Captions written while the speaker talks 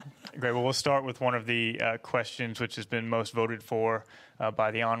Great. Well, we'll start with one of the questions which has been most voted for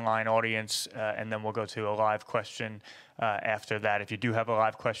by the online audience, and then we'll go to a live question after that. If you do have a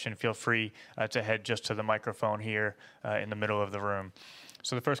live question, feel free to head just to the microphone here in the middle of the room.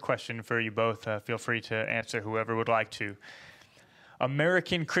 So the first question for you both, feel free to answer, whoever would like to.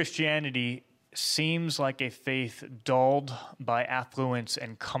 American Christianity seems like a faith dulled by affluence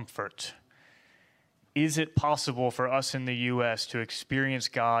and comfort. Is it possible for us in the U.S. to experience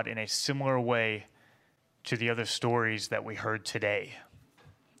God in a similar way to the other stories that we heard today?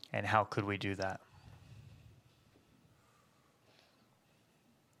 And how could we do that?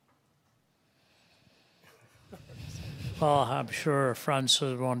 Well, I'm sure Francis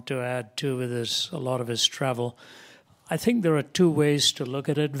would want to add too with a lot of his travel. I think there are two ways to look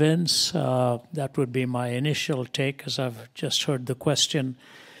at it, Vince. That would be my initial take, as I've just heard the question.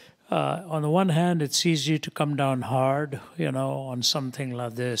 On the one hand, it's easy to come down hard, on something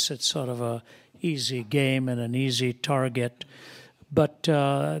like this. It's sort of a easy game and an easy target. But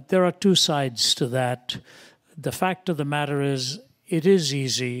there are two sides to that. The fact of the matter is, it is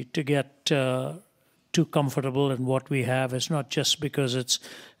easy to get too comfortable in what we have. It's not just because it's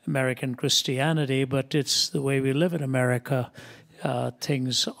American Christianity, but it's the way we live in America.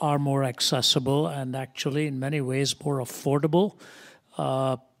 Things are more accessible and actually, in many ways, more affordable.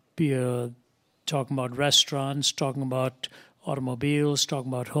 Talking about restaurants, talking about automobiles,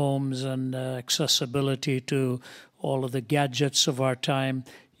 talking about homes and accessibility to all of the gadgets of our time.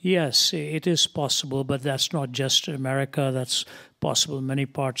 Yes, it is possible, but that's not just America. That's possible in many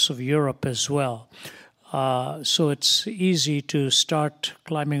parts of Europe as well. So it's easy to start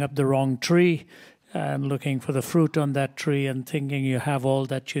climbing up the wrong tree and looking for the fruit on that tree and thinking you have all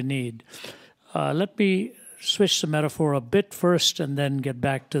that you need. Let me switch the metaphor a bit first and then get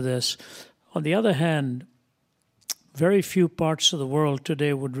back to this. On the other hand, very few parts of the world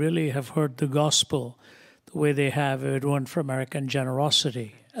today would really have heard the gospel the way they have if it weren't for American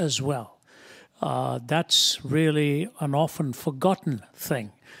generosity as well. That's really an often forgotten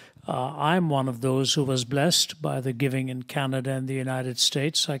thing. I'm one of those who was blessed by the giving in Canada and the United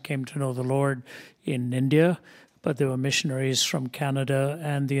States. I came to know the Lord in India, but there were missionaries from Canada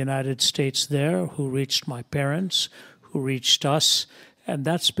and the United States there who reached my parents, who reached us. And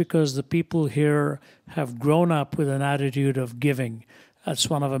that's because the people here have grown up with an attitude of giving. That's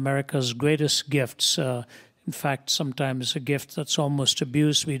one of America's greatest gifts. In fact, sometimes a gift that's almost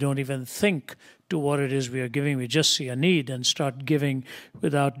abused. We don't even think to what it is we are giving. We just see a need and start giving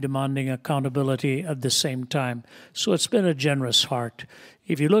without demanding accountability at the same time. So it's been a generous heart.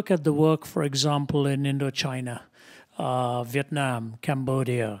 If you look at the work, for example, in Indochina, Vietnam,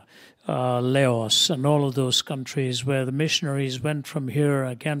 Cambodia, Laos, and all of those countries where the missionaries went from here,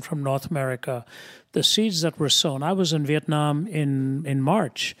 again from North America, the seeds that were sown. I was in Vietnam in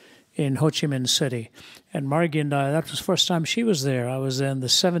March in Ho Chi Minh City. And Margie and I, that was the first time she was there. I was there in the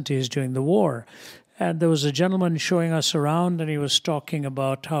 70s during the war. And there was a gentleman showing us around, and he was talking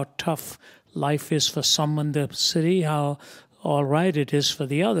about how tough life is for some in the city, how all right it is for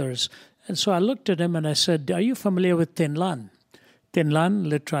the others. And so I looked at him and I said, "Are you familiar with Tin Lan?" Tin Lan,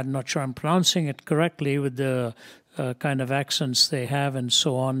 literally, I'm not sure I'm pronouncing it correctly with the kind of accents they have and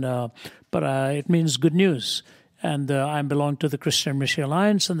so on, but it means good news. And I belong to the Christian Mission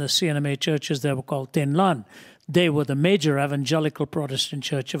Alliance, and the CNMA churches there were called Tin Lan. They were the major evangelical Protestant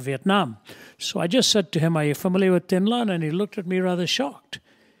church of Vietnam. So I just said to him, "Are you familiar with Tin Lan?" And he looked at me rather shocked.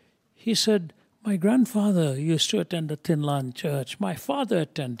 He said, "My grandfather used to attend a Tin Lan church. My father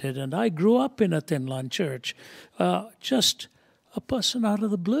attended, and I grew up in a Tin Lan church." Just a person out of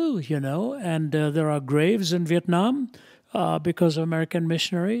the blue, And there are graves in Vietnam because of American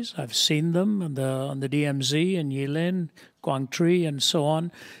missionaries. I've seen them on the DMZ in Yilin, Quang Tri, and so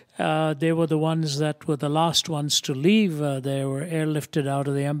on. They were the ones that were the last ones to leave. They were airlifted out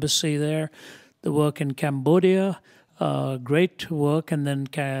of the embassy there. The work in Cambodia, great work, and then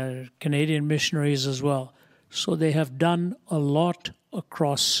Canadian missionaries as well. So they have done a lot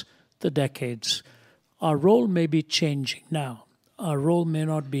across the decades. Our role may be changing now. Our role may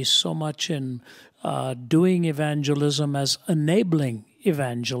not be so much in doing evangelism as enabling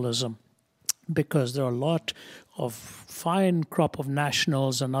evangelism, because there are a lot of fine crop of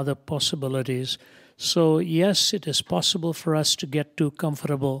nationals and other possibilities. So yes, it is possible for us to get too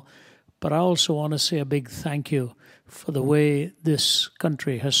comfortable, but I also want to say a big thank you for the way this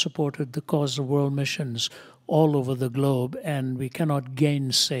country has supported the cause of world missions all over the globe, and we cannot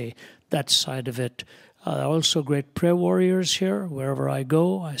gainsay that side of it. Also great prayer warriors here. Wherever I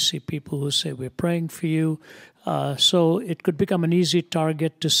go, I see people who say, "We're praying for you." So it could become an easy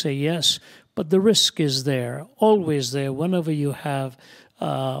target to say yes, but the risk is there, always there, whenever you have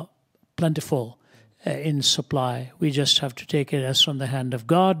plentiful in supply. We just have to take it as from the hand of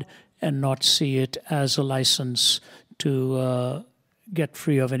God and not see it as a license to get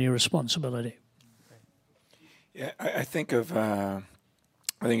free of any responsibility. Yeah, I think of, I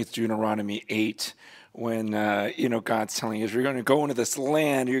think it's Deuteronomy 8, when, God's telling us, you're going to go into this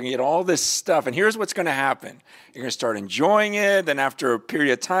land, you're going to get all this stuff, and here's what's going to happen. You're going to start enjoying it, then after a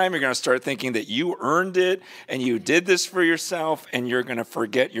period of time, you're going to start thinking that you earned it, and you did this for yourself, and you're going to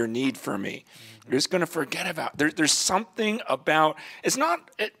forget your need for me. You're just going to forget about there's something about,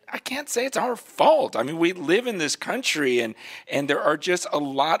 I can't say it's our fault. I mean, we live in this country, and there are just a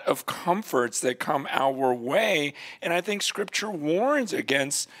lot of comforts that come our way. And I think Scripture warns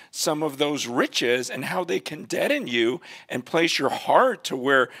against some of those riches and how they can deaden you and place your heart to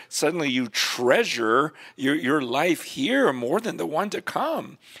where suddenly you treasure your life here more than the one to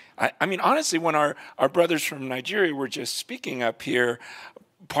come. I mean, honestly, when our brothers from Nigeria were just speaking up here,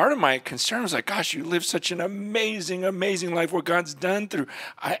 part of my concern was like, gosh, you live such an amazing, amazing life, what God's done through.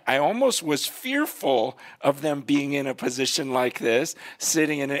 I almost was fearful of them being in a position like this,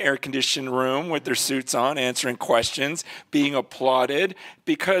 sitting in an air-conditioned room with their suits on, answering questions, being applauded,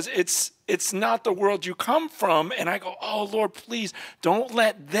 because it's not the world you come from. And I go, oh, Lord, please don't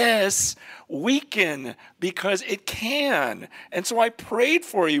let this weaken, because it can. And so I prayed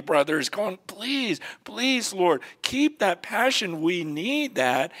for you, brothers, going, please, please, Lord, keep that passion. We need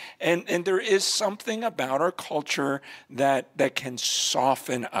that. And there is something about our culture that can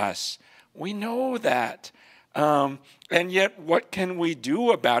soften us. We know that. And yet, what can we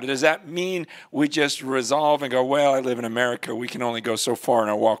do about it? Does that mean we just resolve and go, well, I live in America, we can only go so far in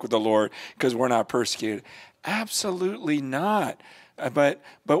our walk with the Lord because we're not persecuted? Absolutely not. But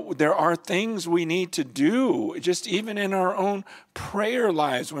there are things we need to do, just even in our own prayer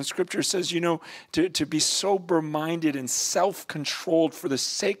lives, when Scripture says, to be sober-minded and self-controlled for the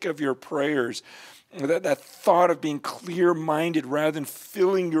sake of your prayers. That thought of being clear-minded rather than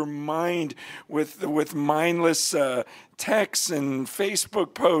filling your mind with mindless texts and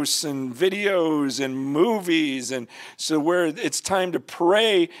Facebook posts and videos and movies. And so where it's time to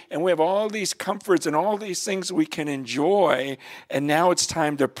pray, and we have all these comforts and all these things we can enjoy, and now it's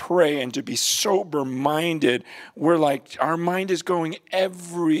time to pray and to be sober-minded. We're like, our mind is going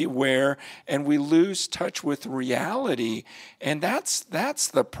everywhere, and we lose touch with reality. And that's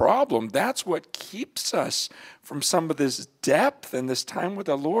the problem. That's what keeps us from some of this depth and this time with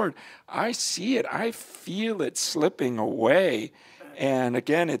the Lord. I see it. I feel it slipping away. And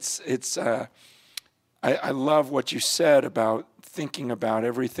again, I love what you said about thinking about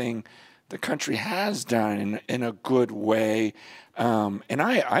everything the country has done in a good way. And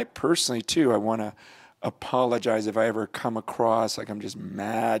I personally, too, I want to apologize if I ever come across like I'm just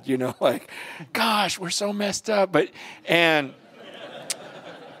mad, like, gosh, we're so messed up.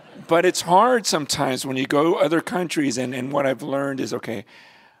 But it's hard sometimes when you go other countries, and what I've learned is, okay,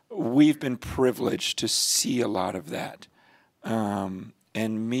 we've been privileged to see a lot of that, and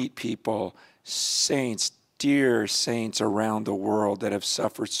meet people, saints, dear saints around the world that have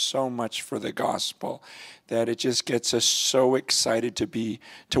suffered so much for the gospel that it just gets us so excited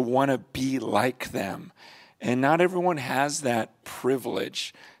to want to be like them. And not everyone has that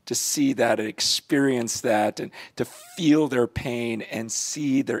privilege to see that and experience that and to feel their pain and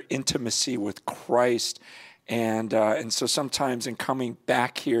see their intimacy with Christ. And so sometimes in coming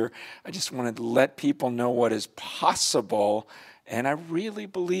back here, I just wanted to let people know what is possible. And I really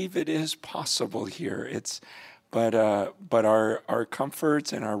believe it is possible here. But our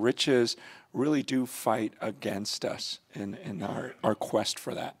comforts and our riches really do fight against us in our quest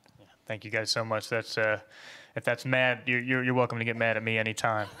for that. Thank you guys so much. That's if that's mad, you're welcome to get mad at me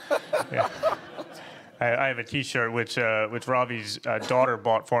anytime. Yeah. I have a T-shirt which Ravi's daughter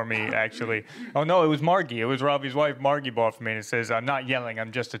bought for me, actually. Oh no, it was Margie. It was Ravi's wife, Margie, bought for me, and it says, "I'm not yelling.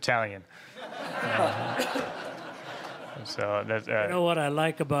 I'm just Italian." So that's. You know what I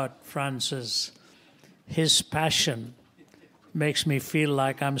like about Francis? His passion makes me feel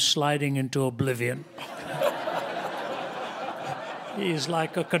like I'm sliding into oblivion. He's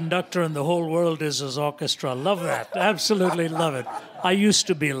like a conductor and the whole world is his orchestra. Love that. Absolutely love it. I used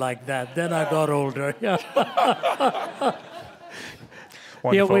to be like that. Then I got older. Yeah.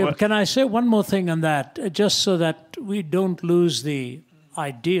 Can I say one more thing on that? Just so that we don't lose the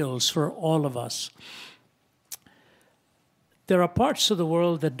ideals for all of us. There are parts of the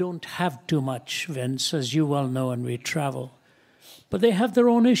world that don't have too much, Vince, as you well know, and we travel. But they have their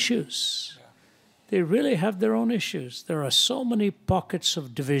own issues. They really have their own issues. There are so many pockets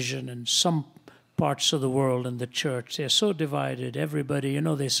of division in some parts of the world in the church. They're so divided. Everybody,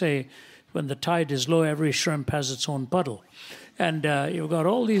 they say when the tide is low, every shrimp has its own puddle. And you've got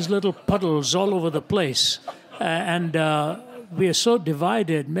all these little puddles all over the place. And we are so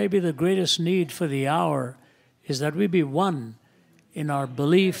divided. Maybe the greatest need for the hour is that we be one in our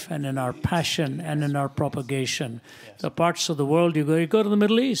belief and in our passion and in our propagation. Yes. The parts of the world you go to the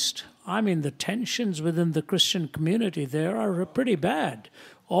Middle East. I mean, the tensions within the Christian community there are pretty bad.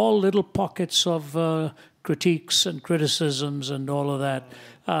 All little pockets of critiques and criticisms and all of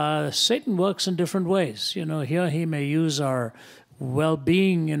that. Satan works in different ways. You know, here he may use our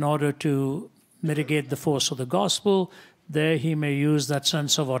well-being in order to mitigate the force of the gospel. There he may use that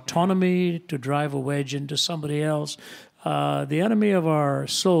sense of autonomy to drive a wedge into somebody else. The enemy of our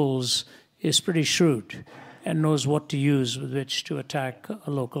souls is pretty shrewd and knows what to use with which to attack a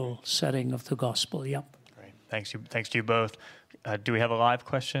local setting of the gospel. Yep. Great. Thanks to you both. Do we have a live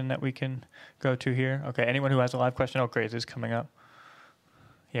question that we can go to here? Okay. Anyone who has a live question? Oh, great. This is coming up.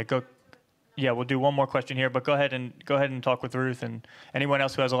 Yeah. Go. Yeah. We'll do one more question here, but go ahead and talk with Ruth. And anyone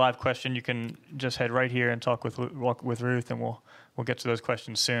else who has a live question, you can just head right here and talk with Ruth, and we'll get to those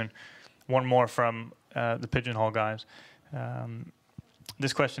questions soon. One more from the Pigeonhole guys.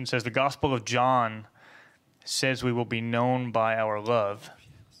 This question says, the Gospel of John says we will be known by our love,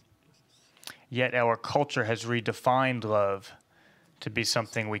 yet our culture has redefined love to be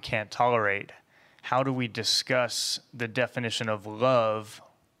something we can't tolerate. How do we discuss the definition of love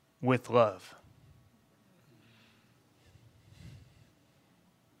with love?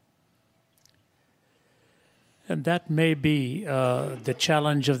 And that may be the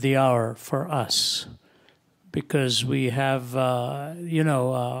challenge of the hour for us, because we have,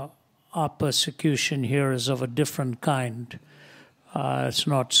 our persecution here is of a different kind. It's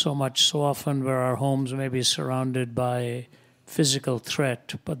not so often where our homes may be surrounded by physical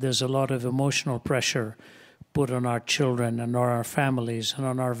threat, but there's a lot of emotional pressure put on our children and on our families and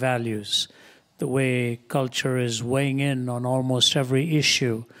on our values. The way culture is weighing in on almost every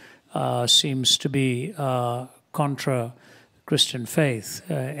issue seems to be contra Christian faith,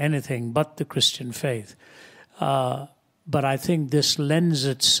 anything but the Christian faith. But I think this lends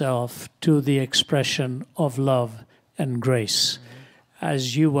itself to the expression of love and grace. Mm-hmm.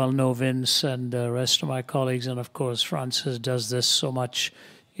 As you well know, Vince, and the rest of my colleagues, and of course Francis does this so much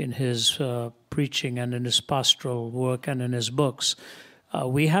in his preaching and in his pastoral work and in his books,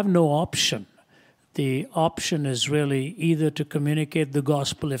 we have no option. The option is really either to communicate the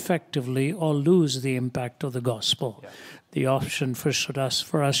gospel effectively or lose the impact of the gospel. Yeah. The option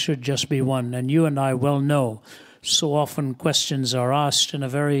for us should just be one. And you and I well know, so often questions are asked in a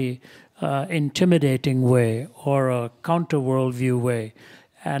very intimidating way or a counter-worldview way.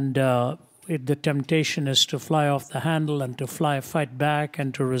 And the temptation is to fly off the handle and to fight back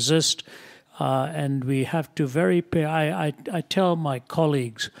and to resist. And we have to I tell my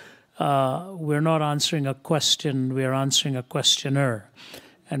colleagues, we're not answering a question, we're answering a questioner.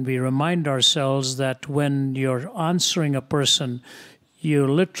 And we remind ourselves that when you're answering a person, you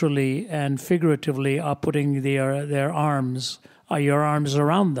literally and figuratively are putting your arms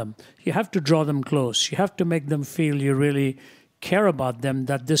around them. You have to draw them close. You have to make them feel you really care about them,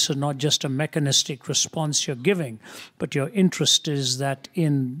 that this is not just a mechanistic response you're giving, but your interest is that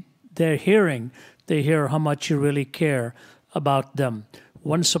in their hearing, they hear how much you really care about them.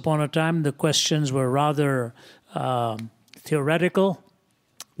 Once upon a time, the questions were rather theoretical.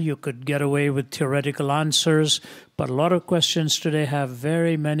 You could get away with theoretical answers, but a lot of questions today have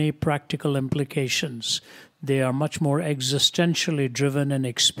very many practical implications. They are much more existentially driven and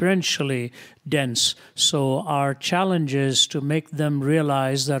experientially dense. So our challenge is to make them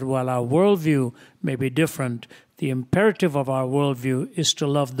realize that while our worldview may be different, the imperative of our worldview is to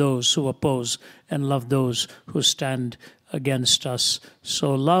love those who oppose and love those who stand against us.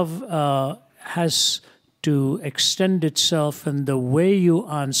 So love has to extend itself in the way you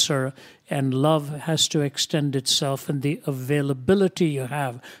answer, and love has to extend itself in the availability you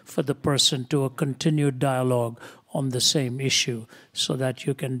have for the person to a continued dialogue on the same issue, so that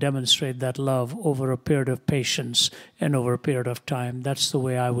you can demonstrate that love over a period of patience and over a period of time. That's the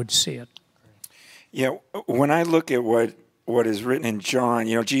way I would see it. Yeah, when I look at what is written in John,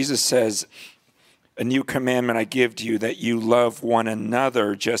 Jesus says, "A new commandment I give to you, that you love one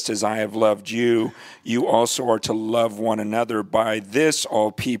another just as I have loved you. You also are to love one another. By this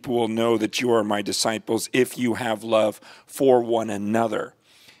all people will know that you are my disciples, if you have love for one another."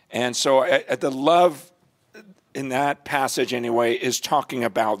 And so the love in that passage anyway is talking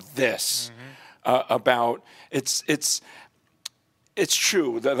about this, about it's it's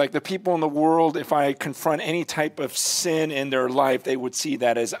true that like the people in the world, if I confront any type of sin in their life, they would see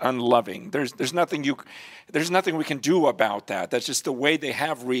that as unloving. There's nothing we can do about that. That's just the way they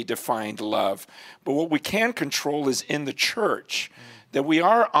have redefined love. But what we can control is in the church, that we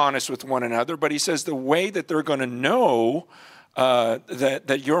are honest with one another. But he says the way that they're going to know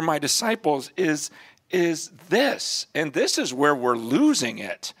that you're my disciples is this, and this is where we're losing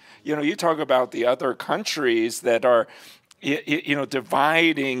it. You know, you talk about the other countries that are, you know,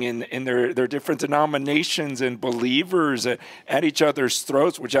 dividing in their different denominations and believers at each other's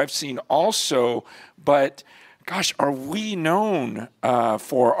throats, which I've seen also. But gosh, are we known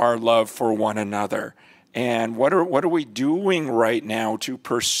for our love for one another? And what are we doing right now to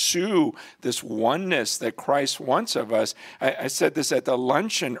pursue this oneness that Christ wants of us? I said this at the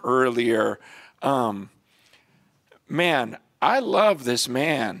luncheon earlier. Man, I love this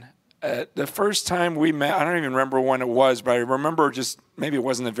man. The first time we met, I don't even remember when it was, but I remember maybe it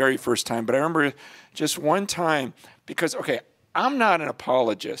wasn't the very first time, but I remember just one time because, okay, I'm not an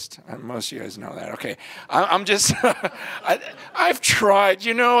apologist. Most of you guys know that. Okay, I'm just, I've tried,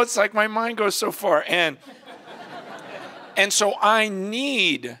 you know, it's like my mind goes so far. And so I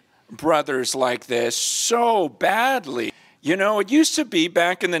need brothers like this so badly. You know, it used to be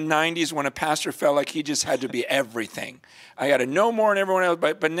back in the 90s when a pastor felt like he just had to be everything. I got to know more than everyone else,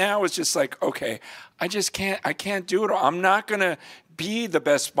 but now it's just like, okay, I can't do it all. I'm not going to be the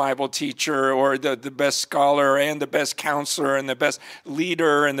best Bible teacher or the best scholar and the best counselor and the best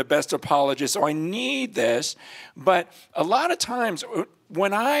leader and the best apologist. So I need this. But a lot of times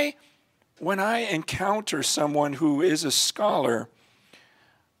when I encounter someone who is a scholar,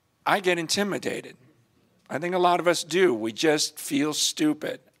 I get intimidated. I think a lot of us do. We just feel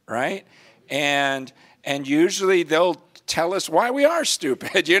stupid, right? And usually they'll tell us why we are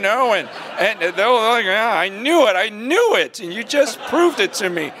stupid, you know, and they'll like, yeah, I knew it, and you just proved it to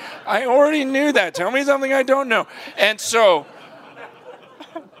me. I already knew that. Tell me something I don't know. And so,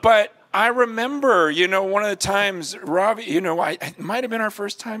 but I remember, you know, one of the times, Ravi, you know, it might have been our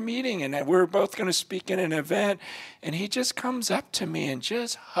first time meeting, and we were both going to speak in an event, and he just comes up to me and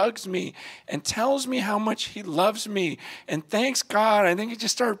just hugs me and tells me how much he loves me and thanks God. I think he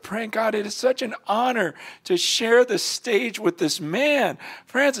just started praying, God, it is such an honor to share the stage with this man.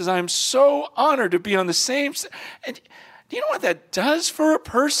 Francis, I'm so honored to be on the same stage. Do you know what that does for a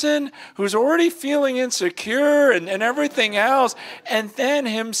person who's already feeling insecure and everything else? And then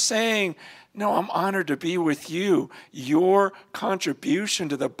him saying, no, I'm honored to be with you. Your contribution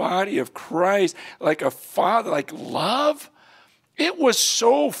to the body of Christ, like a father, like love. It was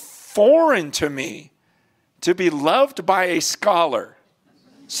so foreign to me to be loved by a scholar,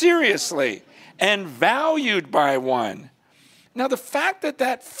 seriously, and valued by one. Now, the fact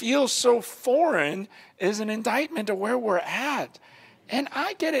that feels so foreign is an indictment of where we're at. And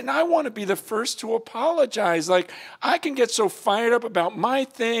I get it, and I want to be the first to apologize. Like, I can get so fired up about my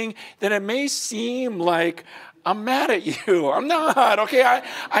thing that it may seem like I'm mad at you. I'm not, okay?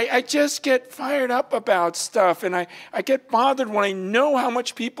 I just get fired up about stuff, and I get bothered when I know how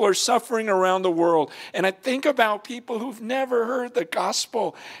much people are suffering around the world. And I think about people who've never heard the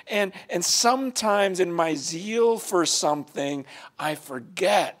gospel. And sometimes in my zeal for something, I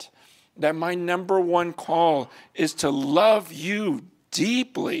forget that my number one call is to love you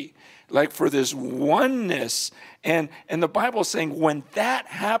deeply, like for this oneness. And the Bible's saying when that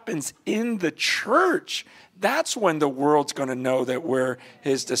happens in the church, that's when the world's going to know that we're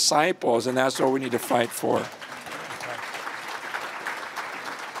his disciples, and that's what we need to fight for.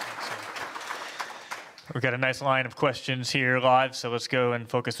 We've got a nice line of questions here live, so let's go and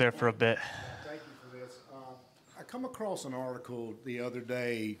focus there for a bit. Thank you for this. I come across an article the other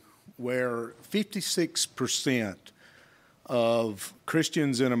day where 56% of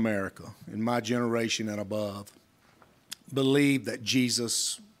Christians in America, in my generation and above, believe that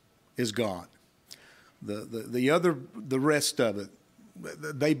Jesus is God. The rest of it,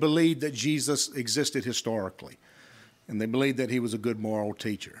 they believe that Jesus existed historically, and they believed that he was a good moral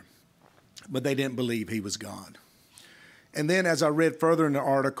teacher, but they didn't believe he was God. And then as I read further in the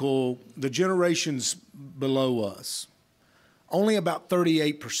article, the generations below us, only about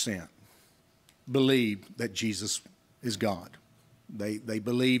 38% believed that Jesus is God. They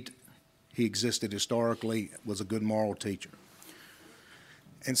believed he existed historically, was a good moral teacher.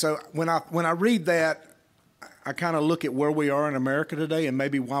 And so when I read that, I kind of look at where we are in America today and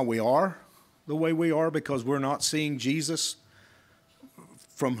maybe why we are the way we are, because we're not seeing Jesus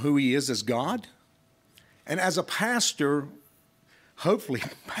from who he is as God. And as a pastor, hopefully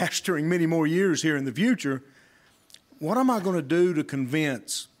pastoring many more years here in the future, what am I going to do to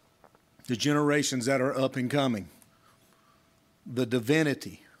convince the generations that are up and coming the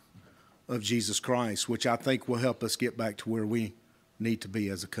divinity of Jesus Christ, which I think will help us get back to where we need to be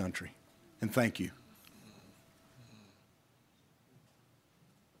as a country. And thank you.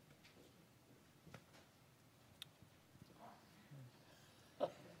 Where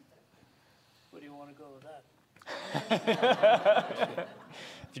do you want to go with that?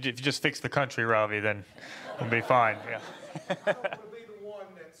 If you just fix the country, Ravi, then it'll be fine. Yeah.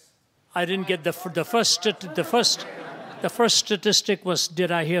 I didn't get the first statistic was,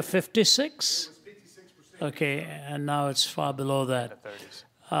 did I hear 56? Okay, and now it's far below that.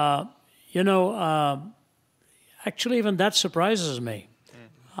 Actually, even that surprises me.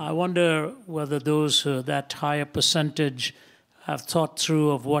 I wonder whether those who that higher percentage have thought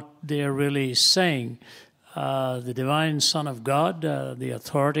through of what they're really saying. The divine Son of God, the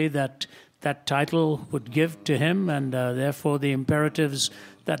authority that title would give to him, and therefore the imperatives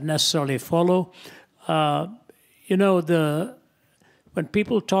that necessarily follow. When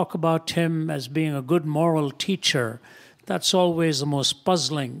people talk about him as being a good moral teacher, that's always the most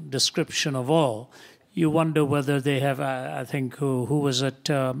puzzling description of all. You wonder whether they have, I think, who was it?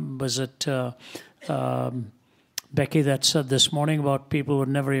 Becky that said this morning about people who had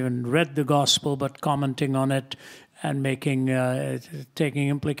never even read the gospel but commenting on it and taking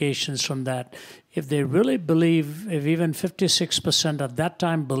implications from that. If they really believe, if even 56% at that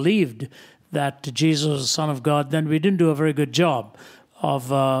time believed that Jesus was the Son of God, then we didn't do a very good job of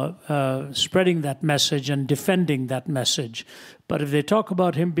spreading that message and defending that message. But if they talk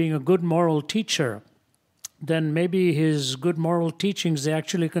about him being a good moral teacher, then maybe his good moral teachings they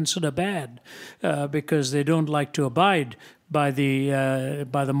actually consider bad because they don't like to abide by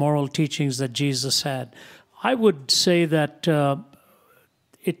the moral teachings that Jesus had. I would say that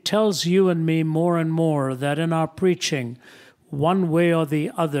it tells you and me more and more that in our preaching, one way or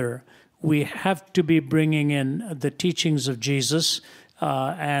the other, we have to be bringing in the teachings of Jesus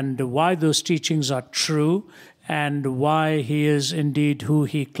and why those teachings are true and why he is indeed who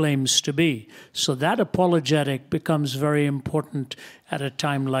he claims to be. So that apologetic becomes very important at a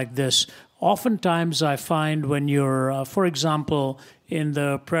time like this. Oftentimes I find when you're, for example, in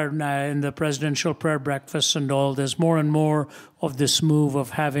the presidential prayer breakfast and all, there's more and more of this move of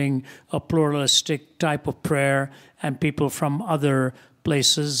having a pluralistic type of prayer and people from other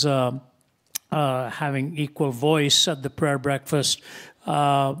places having equal voice at the prayer breakfast,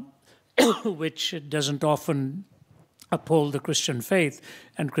 which doesn't often uphold the Christian faith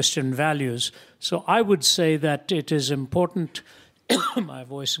and Christian values. So I would say that it is important, my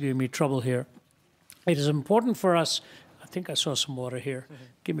voice is giving me trouble here. It is important for us, I think I saw some water here. Mm-hmm.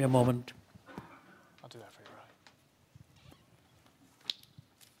 Give me a moment. I'll do that for you, Ryan.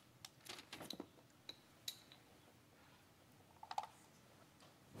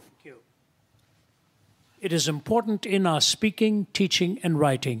 Thank you. It is important in our speaking, teaching, and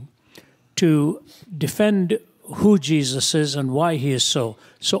writing to defend who Jesus is and why he is so.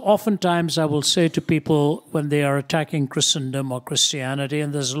 So oftentimes I will say to people when they are attacking Christendom or Christianity,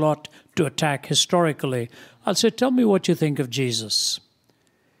 and there's a lot to attack historically, I'll say, tell me what you think of Jesus.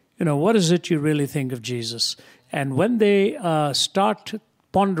 What is it you really think of Jesus? And when they start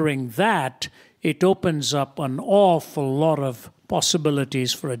pondering that, it opens up an awful lot of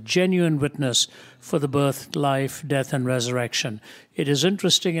possibilities for a genuine witness for the birth, life, death, and resurrection. It is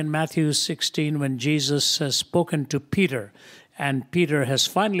interesting in Matthew 16 when Jesus has spoken to Peter, and Peter has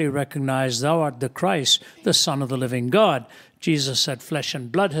finally recognized, thou art the Christ, the Son of the living God. Jesus said, flesh and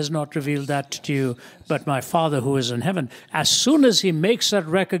blood has not revealed that to you, but my Father who is in heaven. As soon as he makes that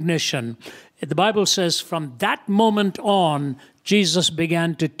recognition, the Bible says from that moment on, Jesus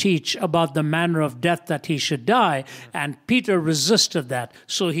began to teach about the manner of death that he should die, and Peter resisted that.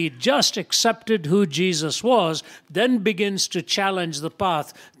 So he just accepted who Jesus was, then begins to challenge the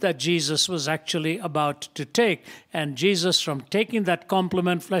path that Jesus was actually about to take. And Jesus, from taking that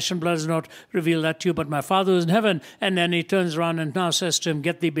compliment, flesh and blood has not revealed that to you, but my Father who is in heaven, and then he turns around and now says to him,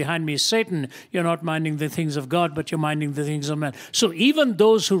 get thee behind me, Satan. You're not minding the things of God, but you're minding the things of man. So even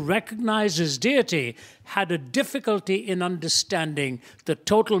those who recognize his deity had a difficulty in understanding the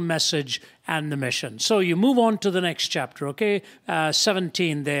total message and the mission. So you move on to the next chapter, okay?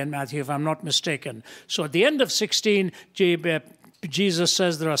 17 there in Matthew, if I'm not mistaken. So at the end of 16, Jesus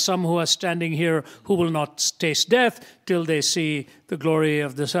says there are some who are standing here who will not taste death till they see the glory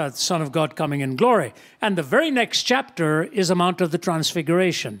of the Son of God coming in glory. And the very next chapter is a Mount of the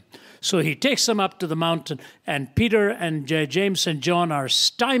Transfiguration. So he takes them up to the mountain, and Peter and James and John are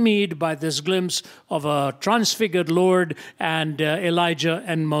stymied by this glimpse of a transfigured Lord and Elijah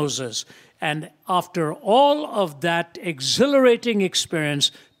and Moses. And after all of that exhilarating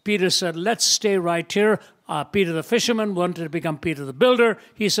experience, Peter said, let's stay right here. Peter the fisherman wanted to become Peter the builder.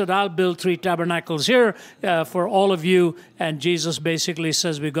 He said, I'll build 3 tabernacles here for all of you. And Jesus basically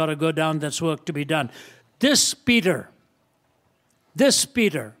says, we've got to go down. There's work to be done. This Peter,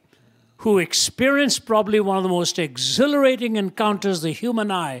 who experienced probably one of the most exhilarating encounters the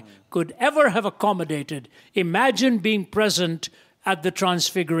human eye could ever have accommodated, imagine being present at the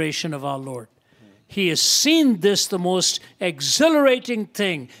transfiguration of our Lord. He has seen this, the most exhilarating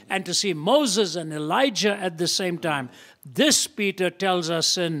thing, and to see Moses and Elijah at the same time. This Peter tells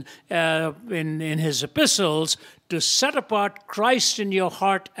us in his epistles to set apart Christ in your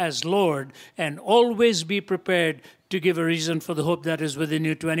heart as Lord and always be prepared to give a reason for the hope that is within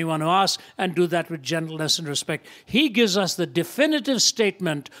you to anyone who asks, and do that with gentleness and respect. He gives us the definitive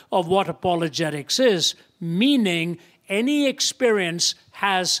statement of what apologetics is, meaning any experience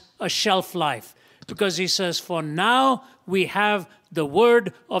has a shelf life. Because he says, for now we have the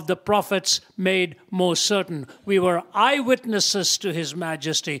word of the prophets made most certain. We were eyewitnesses to his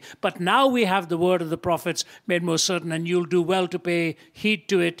majesty, but now we have the word of the prophets made most certain, and you'll do well to pay heed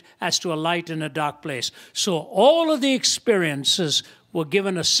to it as to a light in a dark place. So all of the experiences were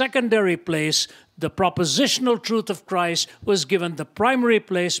given a secondary place. The propositional truth of Christ was given the primary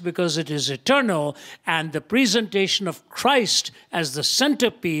place because it is eternal, and the presentation of Christ as the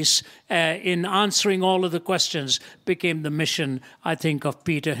centerpiece in answering all of the questions became the mission, I think, of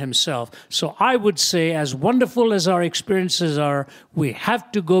Peter himself. So I would say, as wonderful as our experiences are, we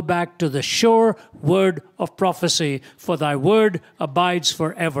have to go back to the sure word of prophecy, for thy word abides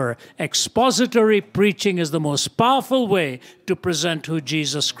forever. Expository preaching is the most powerful way to present who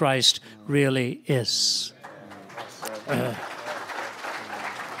Jesus Christ really is.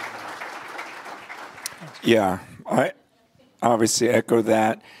 Yeah, I obviously echo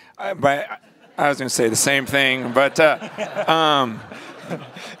that. But I was going to say the same thing, but I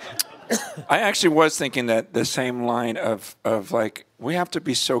actually was thinking that the same line of like, we have to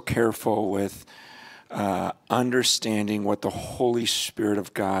be so careful with understanding what the Holy Spirit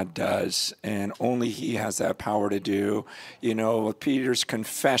of God does, and only He has that power to do. You know, Peter's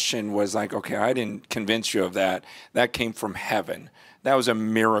confession was like, okay, I didn't convince you of that. That came from heaven. That was a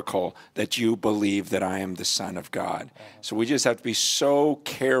miracle that you believe that I am the Son of God. So we just have to be so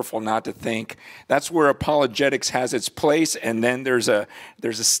careful not to think. That's where apologetics has its place, and then there's a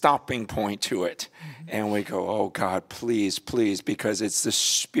stopping point to it. And we go, oh, God, please, please, because it's the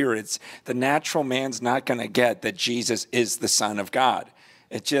Spirit. The natural man's not going to get that Jesus is the Son of God.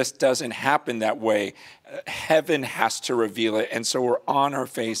 It just doesn't happen that way. Heaven has to reveal it, and so we're on our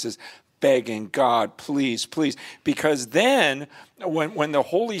faces begging God, please, please. Because then when the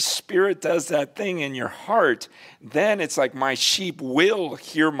Holy Spirit does that thing in your heart, then it's like, my sheep will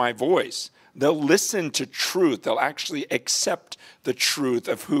hear my voice. They'll listen to truth. They'll actually accept the truth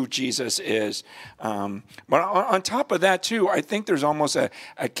of who Jesus is. But on top of that, too, I think there's almost a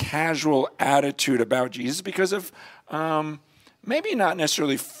casual attitude about Jesus because of maybe not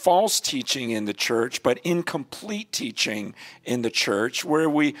necessarily false teaching in the church, but incomplete teaching in the church, where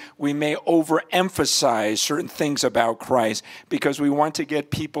we may overemphasize certain things about Christ because we want to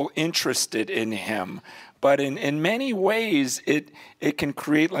get people interested in Him. But in many ways, it can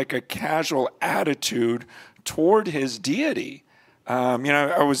create like a casual attitude toward His deity.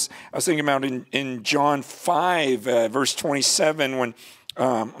 I was thinking about in John 5, verse 27, when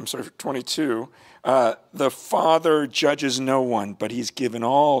 22. The Father judges no one, but He's given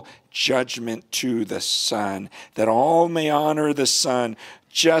all judgment to the Son, that all may honor the Son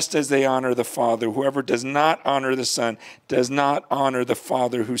just as they honor the Father. Whoever does not honor the Son does not honor the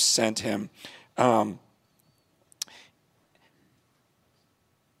Father who sent Him.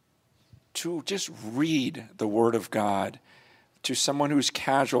 To just read the Word of God to someone who's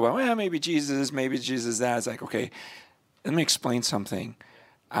casual, well, maybe Jesus is, maybe Jesus is that. It's like, okay, let me explain something.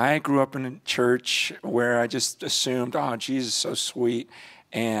 I grew up in a church where I just assumed, oh, Jesus is so sweet,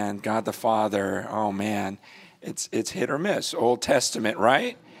 and God the Father, oh man, it's hit or miss. Old Testament,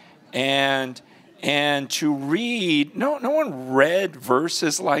 right? And to read, no one read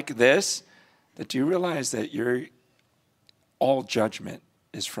verses like this. That do you realize that all judgment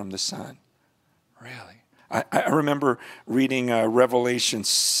is from the Son? Really? I remember reading Revelation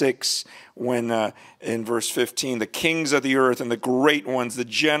 6 when in verse 15, the kings of the earth and the great ones, the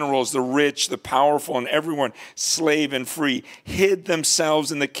generals, the rich, the powerful, and everyone, slave and free, hid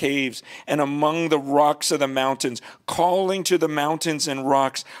themselves in the caves and among the rocks of the mountains, calling to the mountains and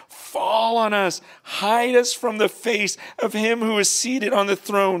rocks, fall on us, hide us from the face of Him who is seated on the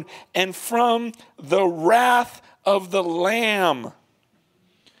throne and from the wrath of the Lamb.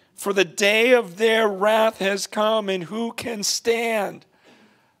 For the day of their wrath has come, and who can stand?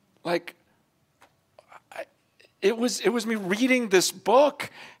 like, it was me reading this book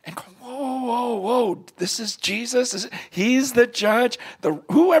and going, whoa, this is Jesus. He's the judge.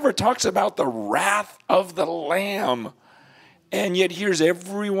 Whoever talks about the wrath of the Lamb. And yet here's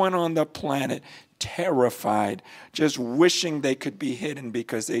everyone on the planet terrified, just wishing they could be hidden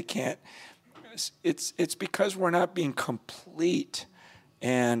because they can't. It's because we're not being complete.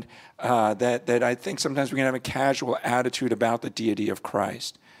 And that I think sometimes we can have a casual attitude about the deity of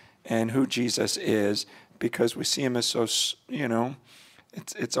Christ and who Jesus is, because we see him as so,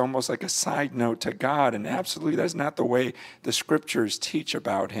 it's almost like a side note to God. And absolutely, that's not the way the scriptures teach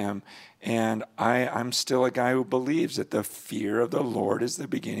about him. And I'm still a guy who believes that the fear of the Lord is the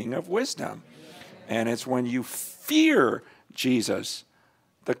beginning of wisdom. And it's when you fear Jesus,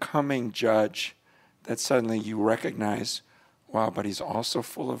 the coming judge, that suddenly you recognize, wow, but he's also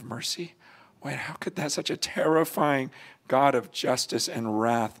full of mercy. Wait, how could that, such a terrifying God of justice and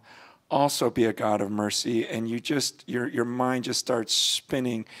wrath, also be a God of mercy? And you just, your mind just starts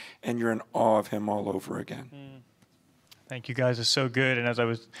spinning, and you're in awe of him all over again. Thank you guys. It's so good. And as I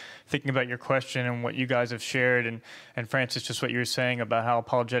was thinking about your question and what you guys have shared, and Francis, just what you were saying about how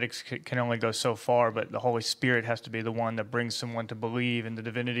apologetics can only go so far, but the Holy Spirit has to be the one that brings someone to believe in the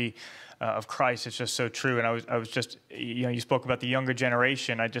divinity of Christ. It's just so true. And I was just, you spoke about the younger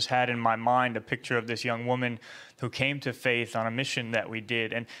generation. I just had in my mind a picture of this young woman who came to faith on a mission that we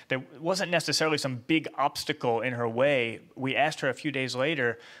did. And there wasn't necessarily some big obstacle in her way. We asked her a few days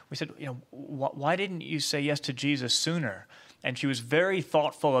later, we said, why didn't you say yes to Jesus sooner? And she was very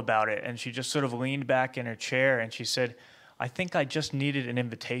thoughtful about it. And she just sort of leaned back in her chair and she said, I think I just needed an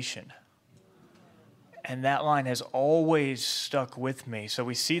invitation. And that line has always stuck with me. So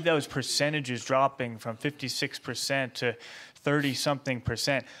we see those percentages dropping from 56% to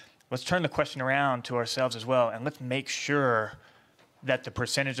 30-something%. Let's turn the question around to ourselves as well, and let's make sure that the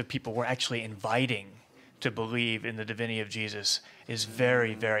percentage of people we're actually inviting to believe in the divinity of Jesus is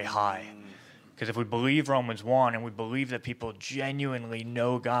very, very high. Because if we believe Romans 1 and we believe that people genuinely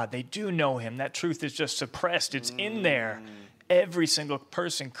know God, they do know him. That truth is just suppressed. It's in there. Every single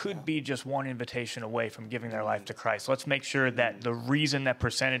person could be just one invitation away from giving their life to Christ. Let's make sure that the reason that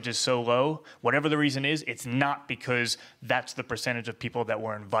percentage is so low, whatever the reason is, it's not because that's the percentage of people that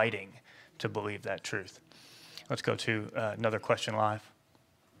we're inviting to believe that truth. Let's go to another question live.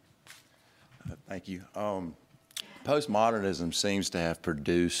 Thank you. Postmodernism seems to have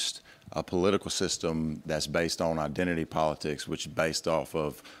produced a political system that's based on identity politics, which is based off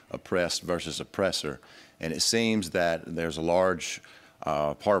of oppressed versus oppressor. And it seems that there's a large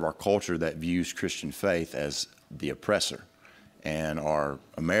part of our culture that views Christian faith as the oppressor. And our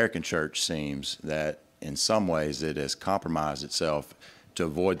American church seems that in some ways it has compromised itself to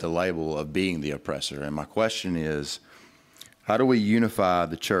avoid the label of being the oppressor. And my question is, how do we unify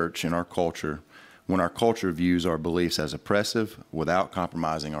the church in our culture when our culture views our beliefs as oppressive without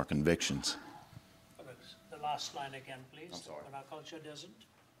compromising our convictions? The last line again, please. I'm sorry. When our culture doesn't?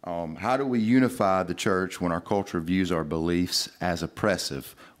 How do we unify the church when our culture views our beliefs as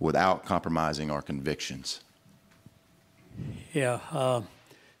oppressive without compromising our convictions? Yeah,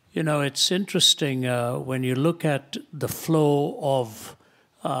 it's interesting when you look at the flow of,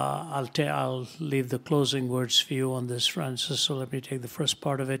 I'll leave the closing words for you on this, Francis, so let me take the first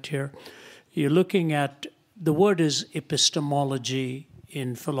part of it here. You're looking at, the word is epistemology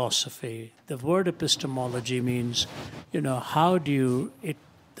in philosophy. The word epistemology means, how do you,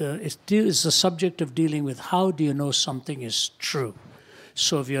 it's the subject of dealing with how do you know something is true.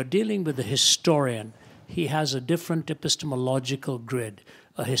 So if you're dealing with a historian, he has a different epistemological grid.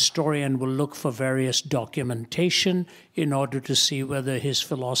 A historian will look for various documentation in order to see whether his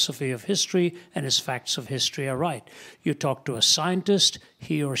philosophy of history and his facts of history are right. You talk to a scientist,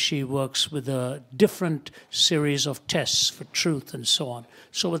 he or she works with a different series of tests for truth and so on.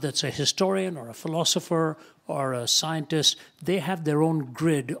 So whether it's a historian or a philosopher or a scientist, they have their own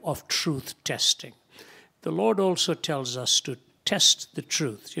grid of truth testing. The Lord also tells us to test the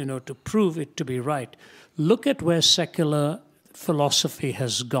truth, to prove it to be right. Look at where secular philosophy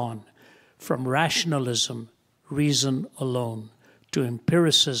has gone, from rationalism, reason alone, to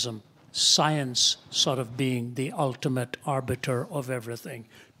empiricism, science sort of being the ultimate arbiter of everything,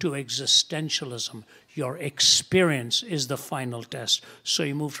 to existentialism. Your experience is the final test. So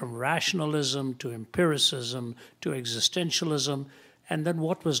you move from rationalism to empiricism to existentialism, and then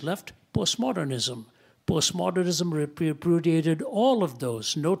what was left? Postmodernism. Postmodernism repudiated all of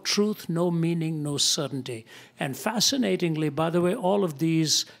those. No truth, no meaning, no certainty. And fascinatingly, by the way, all of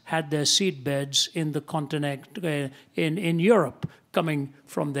these had their seedbeds in the continent, in Europe, coming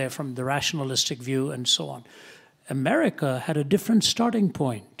from there, from the rationalistic view and so on. America had a different starting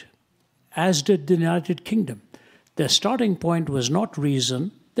point. as did the United Kingdom. Their starting point was not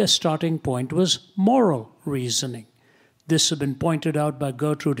reason, their starting point was moral reasoning. This has been pointed out by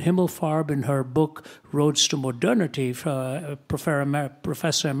Gertrude Himmelfarb in her book, Roads to Modernity, Professor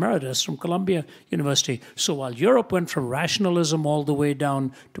Emeritus from Columbia University. So while Europe went from rationalism all the way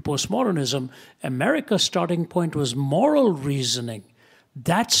down to postmodernism, America's starting point was moral reasoning.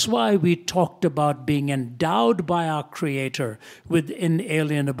 That's why we talked about being endowed by our Creator with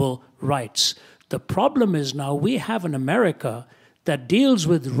inalienable rights. The problem is now we have an America that deals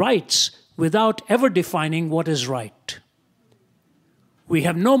with rights without ever defining what is right. We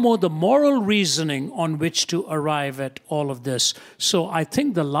have no more the moral reasoning on which to arrive at all of this. So I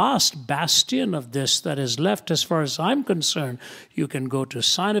think the last bastion of this that is left, as far as I'm concerned, you can go to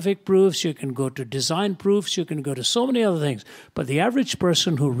scientific proofs, you can go to design proofs, you can go to so many other things. But the average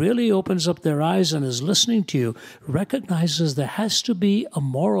person who really opens up their eyes and is listening to you recognizes there has to be a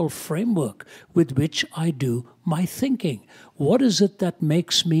moral framework with which I do my thinking. What is it that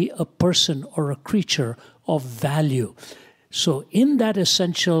makes me a person or a creature of value? So in that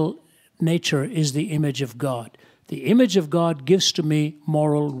essential nature is the image of God. The image of God gives to me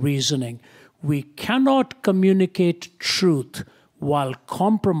moral reasoning. We cannot communicate truth while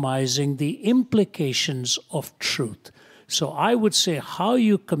compromising the implications of truth. So I would say how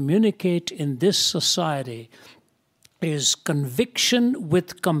you communicate in this society is conviction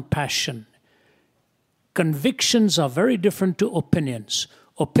with compassion. Convictions are very different to opinions.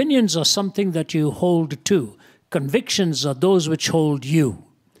 Opinions are something that you hold to. Convictions are those which hold you.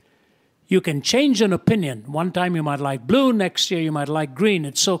 You can change an opinion. One time you might like blue, next year you might like green.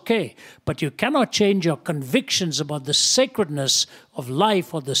 It's okay. But you cannot change your convictions about the sacredness of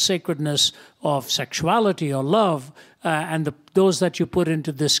life or the sacredness of sexuality or love and those that you put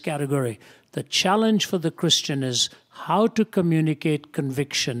into this category. The challenge for the Christian is how to communicate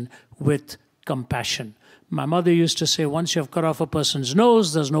conviction with compassion. My mother used to say, once you have cut off a person's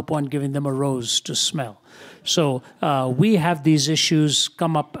nose, there's no point giving them a rose to smell. So we have these issues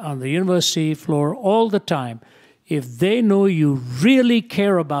come up on the university floor all the time. If they know you really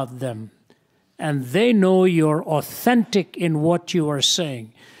care about them and they know you're authentic in what you are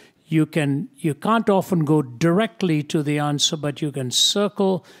saying, you can't often go directly to the answer, but you can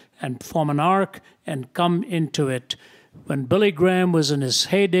circle and form an arc and come into it. When Billy Graham was in his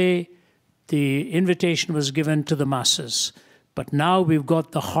heyday, the invitation was given to the masses. But now we've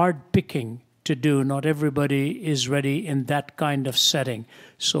got the hard picking to do. Not everybody is ready in that kind of setting.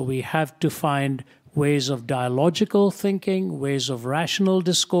 So we have to find ways of dialogical thinking, ways of rational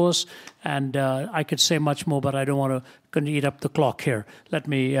discourse. And I could say much more, but I don't want to eat up the clock here. Let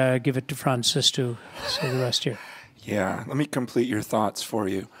me give it to Francis to say the rest here. Yeah, let me complete your thoughts for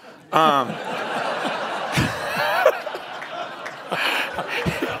you.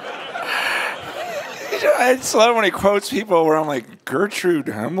 I just love when he quotes people where I'm like, Gertrude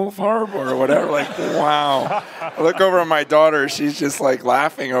Himmelfarb or whatever. Like, wow. I look over at my daughter. She's just like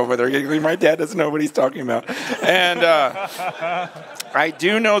laughing over there, giggling. My dad doesn't know what he's talking about. And I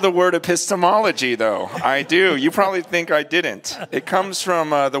do know the word epistemology, though. I do. You probably think I didn't. It comes from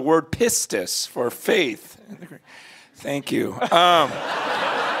the word pistis for faith. Thank you. Now,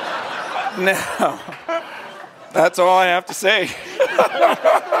 that's all I have to say.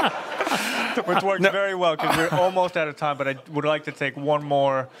 Which worked very well because we're almost out of time, but I would like to take one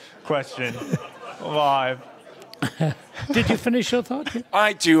more question live. Did you finish your thought?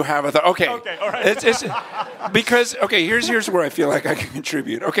 I do have a thought. Okay. Okay, all right. It's because, okay, here's where I feel like I can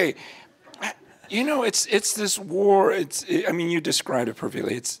contribute. Okay. You know, it's this war. I mean, you described it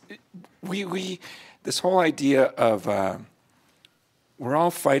perfectly. This whole idea of we're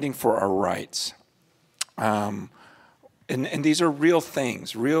all fighting for our rights. And these are real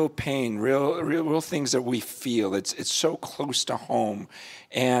things, real pain, real things that we feel. It's so close to home,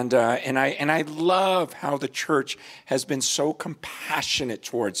 and I love how the church has been so compassionate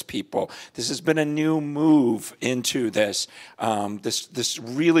towards people. This has been a new move into this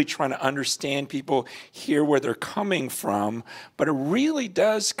really trying to understand people, hear where they're coming from, but it really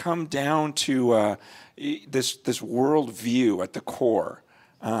does come down to this worldview at the core.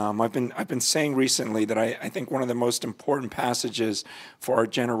 I've been saying recently that I think one of the most important passages for our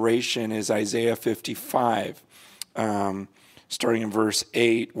generation is Isaiah 55, starting in verse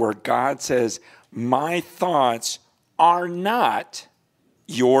 8, where God says, "My thoughts are not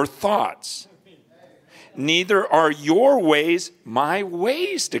your thoughts. Neither are your ways my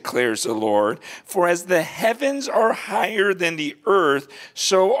ways, declares the Lord. For as the heavens are higher than the earth,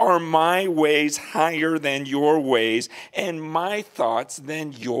 so are my ways higher than your ways, and my thoughts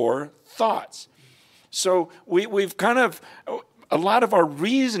than your thoughts." So we've kind of, a lot of our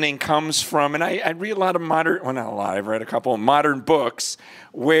reasoning comes from, and I read a lot of modern, well, not a lot, I've read a couple of modern books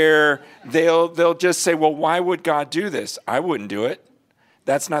where they'll just say, well, why would God do this? I wouldn't do it.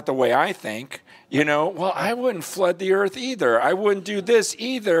 That's not the way I think. Well, I wouldn't flood the earth either. I wouldn't do this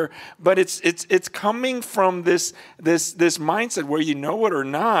either. But it's coming from this mindset where, you know it or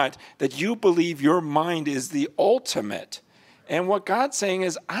not, that you believe your mind is the ultimate. And what God's saying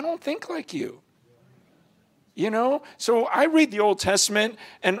is, I don't think like you. So I read the Old Testament,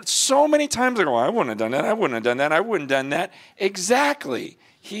 and so many times I go, I wouldn't have done that. I wouldn't have done that. I wouldn't have done that. Exactly.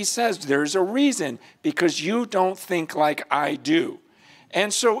 He says there's a reason, because you don't think like I do.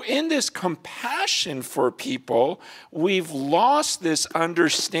 And so in this compassion for people, we've lost this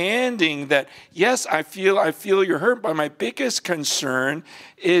understanding that, yes, I feel you're hurt, but my biggest concern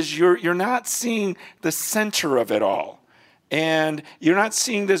is you're not seeing the center of it all. And you're not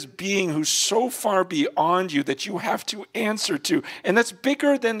seeing this being who's so far beyond you that you have to answer to. And that's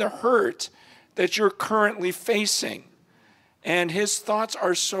bigger than the hurt that you're currently facing. And his thoughts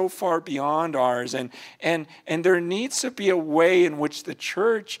are so far beyond ours. And there needs to be a way in which the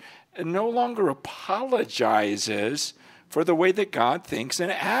church no longer apologizes for the way that God thinks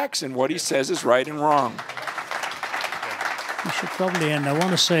and acts and what he says is right and wrong. We should probably end. I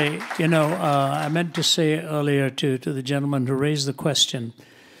want to say, I meant to say earlier to the gentleman who raised the question,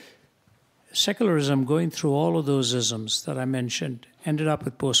 secularism, going through all of those isms that I mentioned, ended up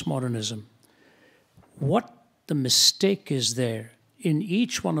with postmodernism. What the mistake is there in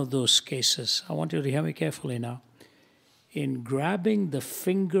each one of those cases, I want you to hear me carefully now, in grabbing the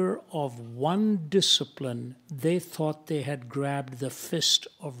finger of one discipline, they thought they had grabbed the fist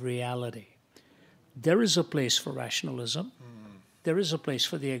of reality. There is a place for rationalism. There is a place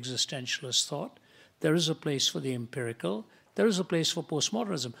for the existentialist thought. There is a place for the empirical. There is a place for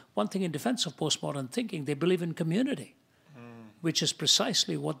postmodernism. One thing in defense of postmodern thinking, they believe in community, which is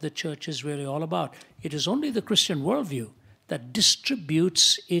precisely what the church is really all about. It is only the Christian worldview that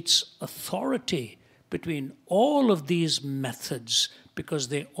distributes its authority between all of these methods, because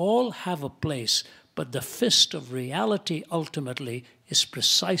they all have a place. But the fist of reality ultimately is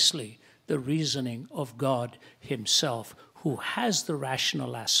precisely the reasoning of God himself, who has the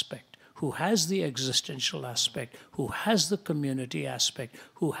rational aspect, who has the existential aspect, who has the community aspect,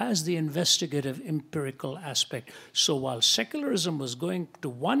 who has the investigative empirical aspect. So while secularism was going to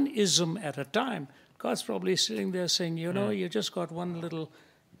one ism at a time, God's probably sitting there saying, you just got one little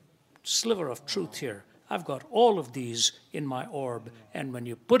sliver of truth here. I've got all of these in my orb. And when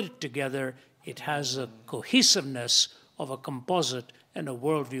you put it together, it has a cohesiveness of a composite and a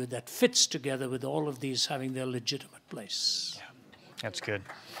worldview that fits together with all of these having their legitimate place. Yeah, that's good.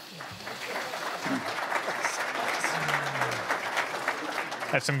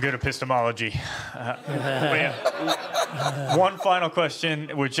 That's some good epistemology. One final question.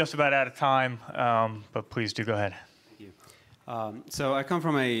 We're just about out of time, but please do go ahead. Thank you. So I come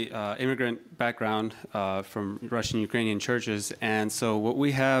from a immigrant background from Russian-Ukrainian churches, and so what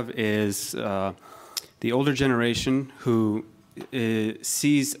we have is the older generation who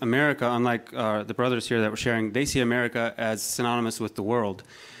sees America, unlike the brothers here that were sharing, they see America as synonymous with the world.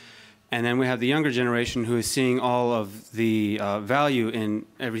 And then we have the younger generation who is seeing all of the value in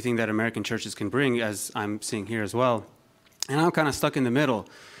everything that American churches can bring, as I'm seeing here as well. And I'm kind of stuck in the middle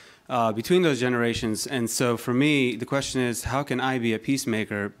between those generations. And so for me, the question is, how can I be a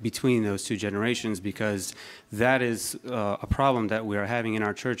peacemaker between those two generations? Because that is a problem that we are having in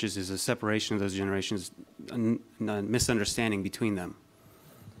our churches, is a separation of those generations, a misunderstanding between them.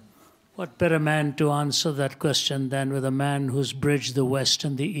 What better man to answer that question than with a man who's bridged the West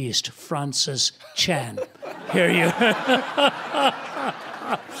and the East, Francis Chan. Here you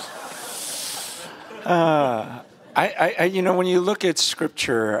when you look at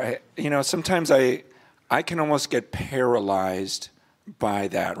Scripture, sometimes I can almost get paralyzed by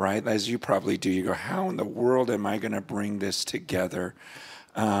that, right? As you probably do. You go, how in the world am I going to bring this together?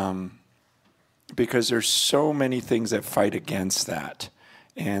 Because there's so many things that fight against that.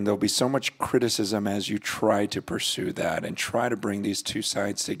 And there'll be so much criticism as you try to pursue that and try to bring these two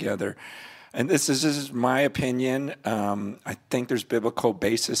sides together. And this is my opinion. I think there's biblical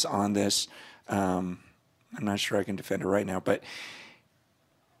basis on this. I'm not sure I can defend it right now, but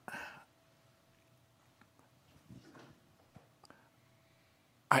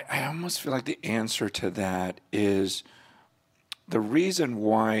I almost feel like the answer to that is the reason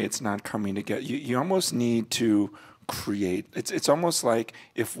why it's not coming together. You almost need to create. It's almost like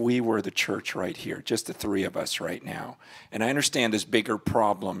if we were the church right here, just the three of us right now. And I understand this bigger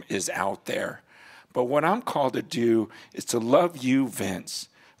problem is out there. But what I'm called to do is to love you, Vince,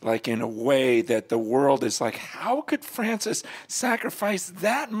 like in a way that the world is like, how could Francis sacrifice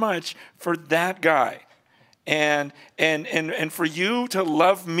that much for that guy? And for you to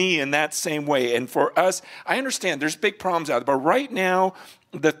love me in that same way. And for us, I understand there's big problems out there, but right now,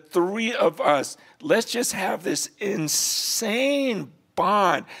 the three of us, let's just have this insane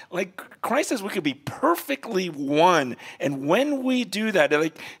bond. Like Christ says we could be perfectly one. And when we do that,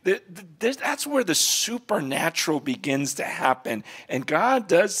 like that's where the supernatural begins to happen. And God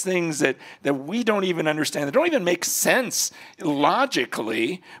does things that we don't even understand, that don't even make sense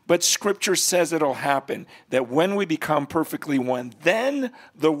logically, but Scripture says it'll happen. That when we become perfectly one, then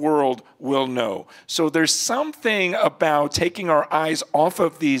the world will know. So there's something about taking our eyes off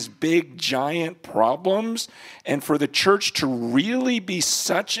of these big, giant problems, and for the church to really be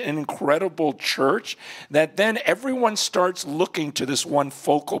such an incredible church that then everyone starts looking to this one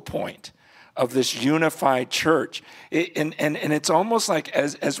focal point of this unified church. And it's almost like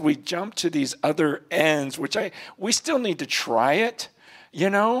as we jump to these other ends, which we still need to try it, you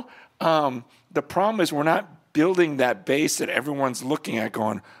know. The problem is we're not building that base that everyone's looking at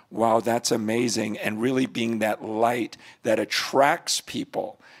going, wow, that's amazing, and really being that light that attracts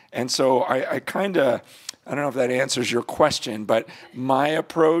people. And so I don't know if that answers your question, but my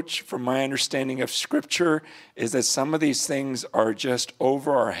approach, from my understanding of Scripture, is that some of these things are just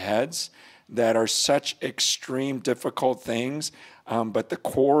over our heads, that are such extreme, difficult things. But the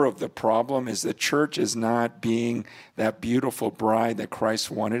core of the problem is the church is not being that beautiful bride that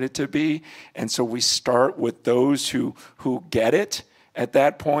Christ wanted it to be. And so we start with those who get it at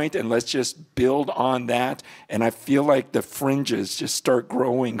that point, and let's just build on that. And I feel like the fringes just start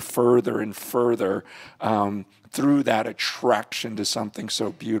growing further and further through that attraction to something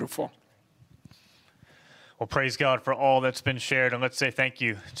so beautiful. Well, praise God for all that's been shared, and let's say thank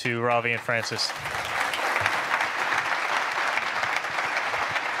you to Ravi and Francis.